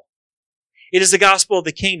gospel. It is the gospel of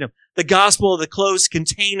the kingdom, the gospel of the closed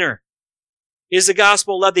container. It is the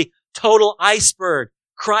gospel of the total iceberg,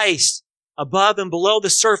 Christ above and below the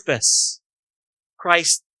surface.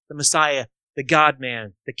 Christ, the Messiah, the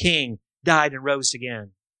God-man, the King, died and rose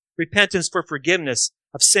again. Repentance for forgiveness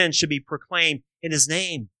of sin should be proclaimed in his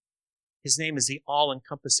name. His name is the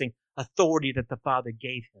all-encompassing authority that the Father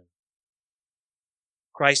gave him.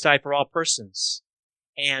 Christ died for all persons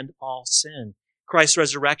and all sin. Christ's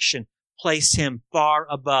resurrection placed him far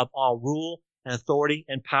above all rule and authority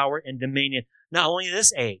and power and dominion, not only in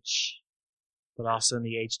this age, but also in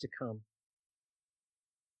the age to come.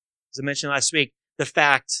 As I mentioned last week, the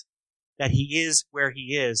fact that he is where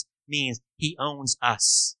he is means he owns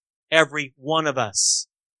us. Every one of us.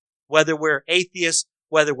 Whether we're atheists,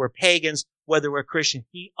 whether we're pagans, whether we're Christian,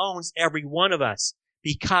 he owns every one of us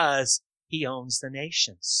because he owns the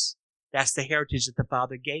nations. That's the heritage that the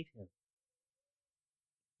Father gave him.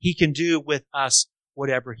 He can do with us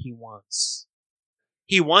whatever he wants.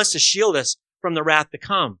 He wants to shield us from the wrath to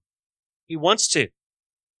come. He wants to.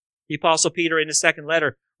 The Apostle Peter in his second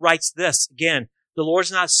letter writes this again, the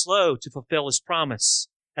Lord's not slow to fulfill his promise,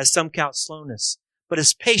 as some count slowness, but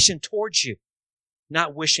is patient towards you,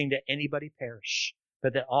 not wishing that anybody perish,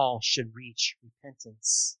 but that all should reach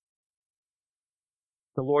repentance.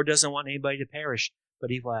 The Lord doesn't want anybody to perish, but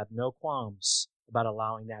he will have no qualms about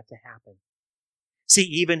allowing that to happen. See,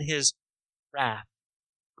 even his wrath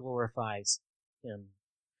glorifies him,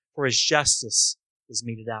 for his justice is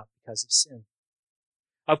meted out because of sin.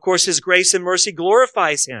 Of course, his grace and mercy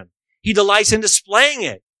glorifies him. He delights in displaying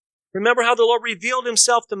it. Remember how the Lord revealed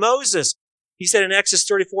himself to Moses. He said in Exodus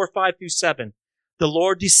 34:5-7, the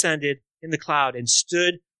Lord descended in the cloud and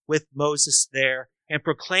stood with Moses there and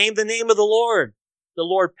proclaimed the name of the Lord. The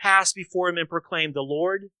Lord passed before him and proclaimed, the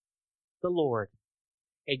Lord,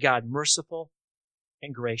 a God merciful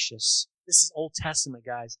and gracious. This is Old Testament,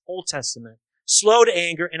 guys. Old Testament. Slow to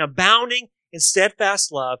anger and abounding in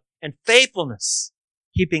steadfast love and faithfulness,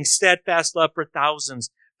 keeping steadfast love for thousands,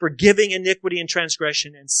 forgiving iniquity and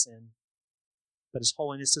transgression and sin, but his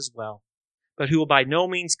holiness as well. But who will by no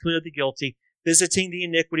means clear the guilty, visiting the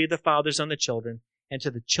iniquity of the fathers on the children, and to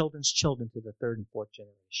the children's children, to the third and fourth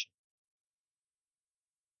generation.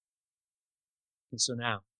 And so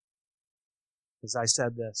now, as I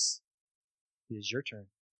said this, it is your turn.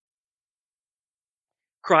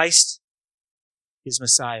 Christ is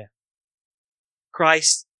Messiah.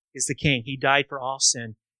 Christ is the King. He died for all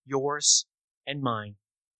sin, yours and mine.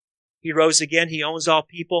 He rose again. He owns all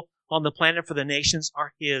people on the planet, for the nations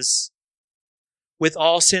are his. With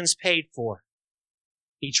all sins paid for,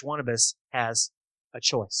 each one of us has a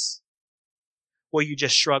choice. Will you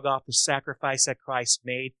just shrug off the sacrifice that Christ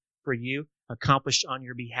made for you, accomplished on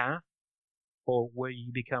your behalf? Or will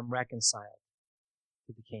you become reconciled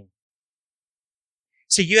to the King?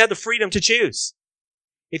 See, you have the freedom to choose.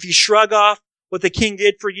 If you shrug off what the King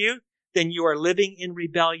did for you, then you are living in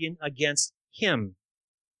rebellion against him.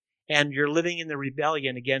 And you're living in the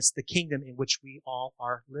rebellion against the kingdom in which we all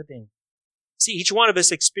are living. See, each one of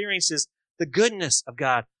us experiences the goodness of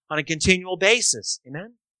God on a continual basis.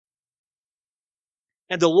 Amen?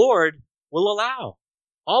 And the Lord will allow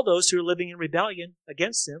all those who are living in rebellion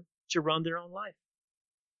against him to run their own life.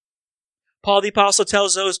 Paul the Apostle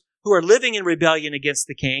tells those who are living in rebellion against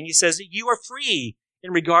the King, he says that you are free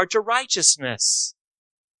in regard to righteousness.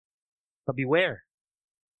 But beware.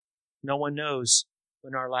 No one knows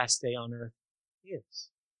when our last day on earth is.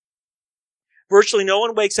 Virtually no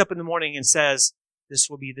one wakes up in the morning and says, this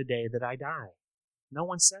will be the day that I die. No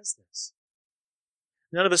one says this.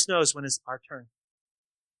 None of us knows when it's our turn.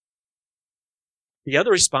 The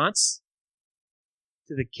other response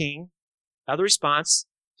to the King, other response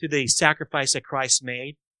to the sacrifice that Christ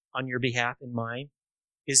made on your behalf and mine,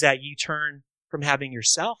 is that you turn from having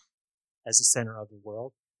yourself as the center of the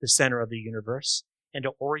world, the center of the universe, and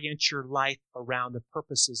to orient your life around the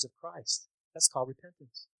purposes of Christ. That's called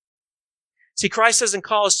repentance. See, Christ doesn't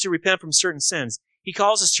call us to repent from certain sins. He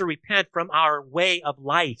calls us to repent from our way of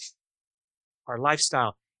life, our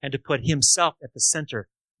lifestyle, and to put himself at the center,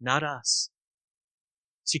 not us.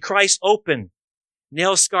 See, Christ's open,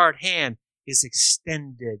 nail-scarred hand is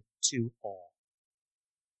extended to all.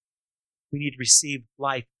 We need to receive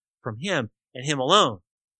life from him and him alone.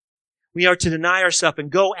 We are to deny ourselves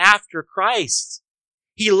and go after Christ.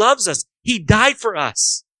 He loves us. He died for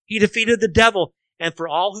us. He defeated the devil. And for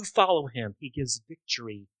all who follow him, he gives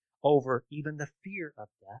victory over even the fear of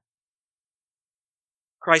death.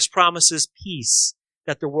 Christ promises peace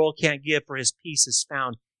that the world can't give, for his peace is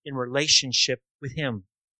found in relationship with him.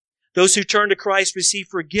 Those who turn to Christ receive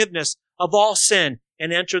forgiveness of all sin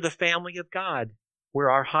and enter the family of God,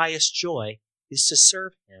 where our highest joy is to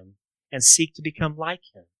serve him and seek to become like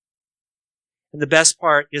him. And the best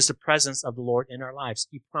part is the presence of the Lord in our lives.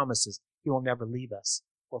 He promises he will never leave us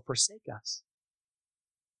or forsake us.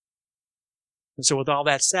 And so with all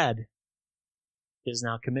that said, it is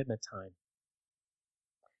now commitment time.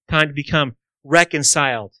 Time to become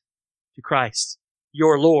reconciled to Christ,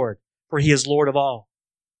 your Lord, for he is Lord of all.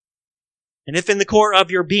 And if in the core of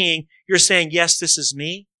your being, you're saying, yes, this is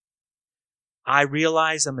me. I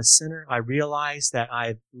realize I'm a sinner. I realize that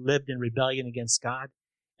I've lived in rebellion against God.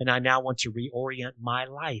 And I now want to reorient my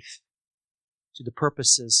life to the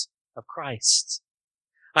purposes of Christ.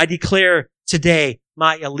 I declare today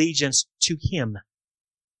my allegiance to him.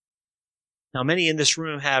 Now, many in this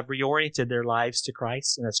room have reoriented their lives to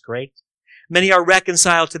Christ, and that's great. Many are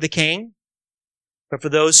reconciled to the King. But for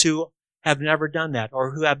those who have never done that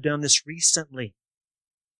or who have done this recently,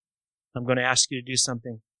 I'm going to ask you to do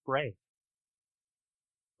something brave.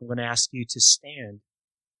 I'm going to ask you to stand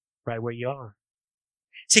right where you are.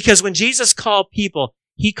 See, because when Jesus called people,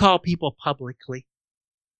 he called people publicly.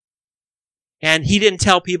 And he didn't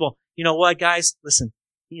tell people, you know what, guys, listen,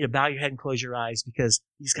 you need to bow your head and close your eyes because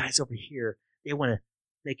these guys over here, they want to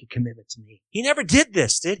make a commitment to me. He never did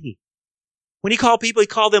this, did he? When he called people, he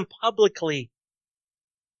called them publicly.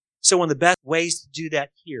 So one of the best ways to do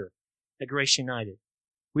that here at Grace United,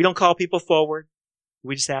 we don't call people forward.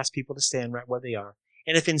 We just ask people to stand right where they are.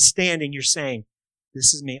 And if in standing you're saying,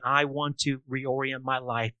 this is me, I want to reorient my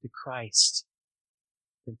life to Christ,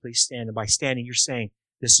 then please stand. And by standing, you're saying,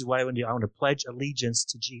 this is what I want to do. I want to pledge allegiance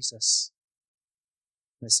to Jesus.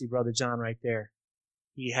 And I see Brother John right there.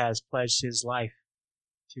 He has pledged his life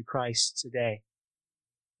to Christ today.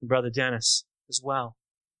 And Brother Dennis as well.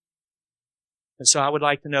 And so I would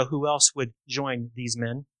like to know who else would join these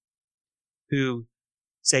men who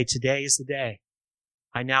say, today is the day.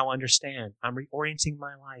 I now understand. I'm reorienting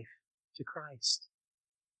my life to Christ.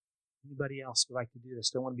 Anybody else would like to do this?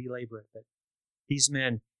 Don't want to belabor it, but these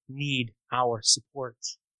men need our support.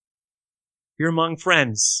 You're among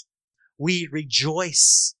friends. We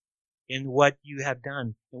rejoice in what you have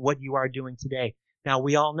done and what you are doing today. Now,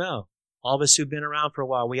 we all know, all of us who've been around for a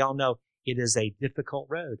while, we all know it is a difficult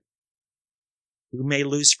road. We may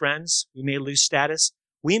lose friends. We may lose status.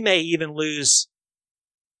 We may even lose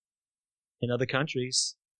in other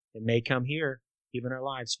countries. It may come here, even our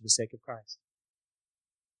lives for the sake of Christ.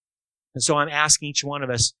 And so I'm asking each one of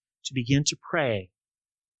us to begin to pray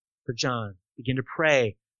for John, begin to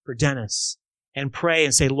pray for Dennis, and pray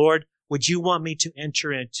and say, Lord, would you want me to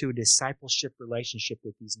enter into a discipleship relationship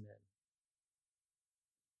with these men?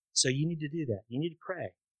 So you need to do that. You need to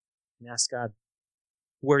pray and ask God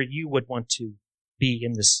where you would want to be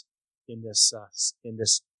in this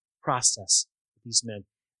process with these men.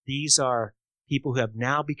 These are people who have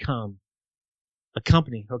now become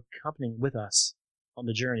accompanying with us on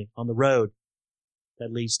the journey, on the road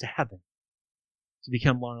that leads to heaven, to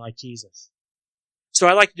become more like Jesus. So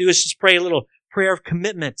what I like to do is just pray a little prayer of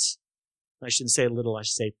commitment. I shouldn't say a little, I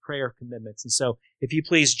should say prayer of commitments. And so if you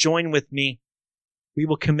please join with me, we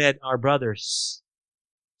will commit our brothers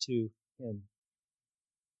to him.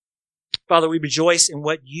 Father, we rejoice in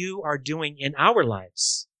what you are doing in our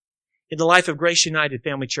lives, in the life of Grace United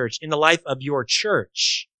Family Church, in the life of your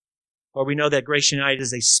church. Lord, we know that Grace United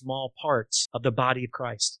is a small part of the body of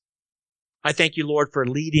Christ. I thank you, Lord, for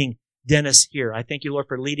leading Dennis here. I thank you, Lord,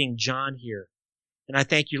 for leading John here. And I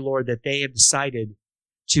thank you, Lord, that they have decided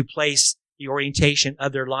to place the orientation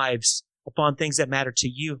of their lives upon things that matter to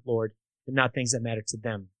you, Lord, and not things that matter to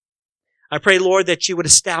them. I pray, Lord, that you would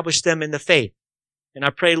establish them in the faith. And I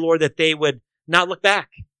pray, Lord, that they would not look back,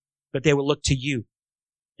 but they would look to you.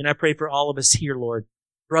 And I pray for all of us here, Lord,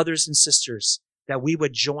 brothers and sisters, that we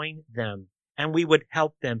would join them and we would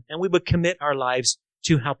help them and we would commit our lives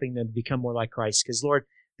to helping them become more like Christ. Because, Lord,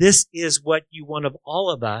 this is what you want of all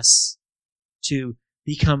of us, to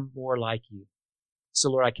become more like you. So,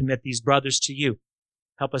 Lord, I commit these brothers to you.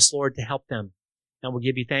 Help us, Lord, to help them And we'll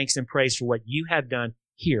give you thanks and praise for what you have done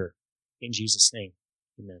here in Jesus' name.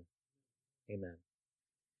 Amen. Amen.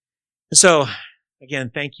 And so,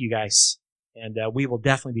 again, thank you guys. And we will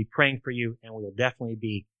definitely be praying for you, and we will definitely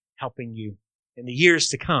be helping you in the years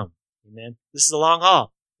to come. Amen. This is a long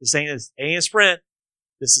haul. This ain't a sprint.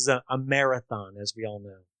 This is a marathon, as we all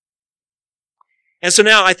know. And so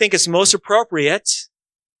now I think it's most appropriate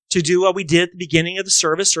to do what we did at the beginning of the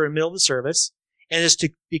service or in the middle of the service, and is to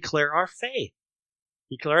declare our faith.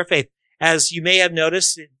 Declare our faith. As you may have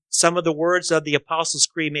noticed, some of the words of the Apostles'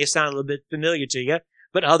 Creed may sound a little bit familiar to you,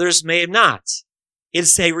 but others may have not.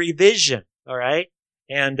 It's a revision, all right?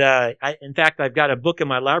 And in fact, I've got a book in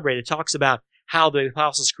my library that talks about how the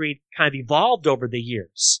Apostles' Creed kind of evolved over the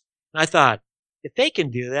years. And I thought, if they can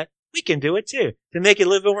do that, we can do it too, to make it a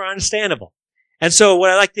little bit more understandable. And so what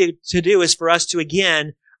I like to do is for us to,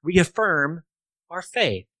 again, reaffirm our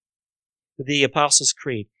faith with the Apostles'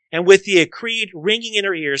 Creed. And with the creed ringing in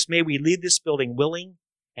our ears, may we leave this building willing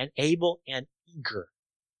and able and eager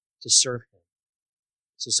to serve Him.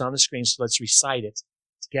 So it's on the screen, so let's recite it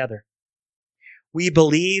together. We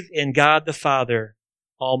believe in God the Father,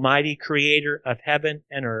 Almighty Creator of heaven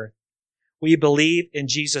and earth. We believe in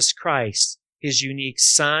Jesus Christ, His unique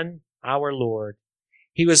Son, our Lord.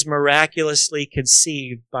 He was miraculously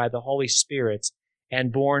conceived by the Holy Spirit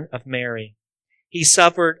and born of Mary. He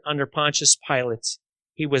suffered under Pontius Pilate.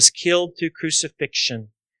 He was killed through crucifixion,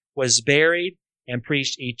 was buried, and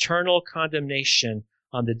preached eternal condemnation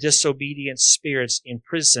on the disobedient spirits in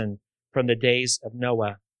prison from the days of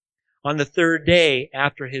Noah. On the third day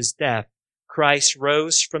after His death, Christ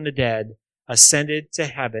rose from the dead, ascended to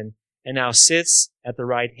heaven, and now sits at the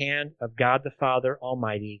right hand of God the Father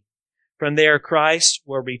Almighty. From there, Christ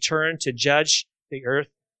will return to judge the earth,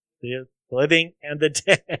 the living and the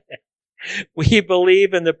dead. We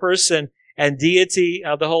believe in the person and deity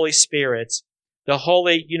of the Holy Spirit, the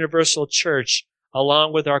holy universal church,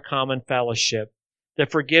 along with our common fellowship, the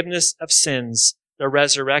forgiveness of sins, the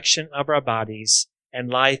resurrection of our bodies, and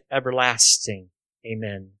life everlasting.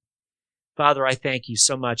 Amen. Father, I thank you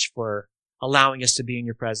so much for allowing us to be in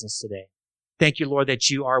your presence today. Thank you, Lord, that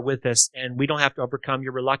you are with us, and we don't have to overcome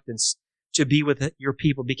your reluctance to be with your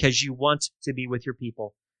people because you want to be with your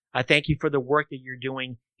people. I thank you for the work that you're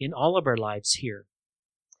doing in all of our lives here.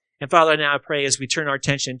 And Father, now I pray as we turn our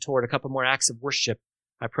attention toward a couple more acts of worship,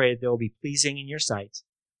 I pray that they will be pleasing in your sight.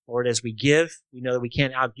 Lord, as we give, we know that we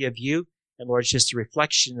can't outgive you. And Lord, it's just a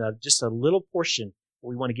reflection of just a little portion that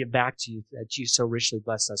we want to give back to you that you so richly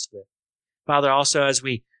bless us with. Father, also as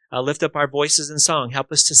we lift up our voices in song,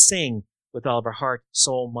 help us to sing with all of our heart,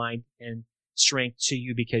 soul, mind, and strength to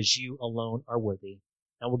you because you alone are worthy.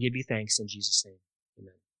 And we'll give you thanks in Jesus' name.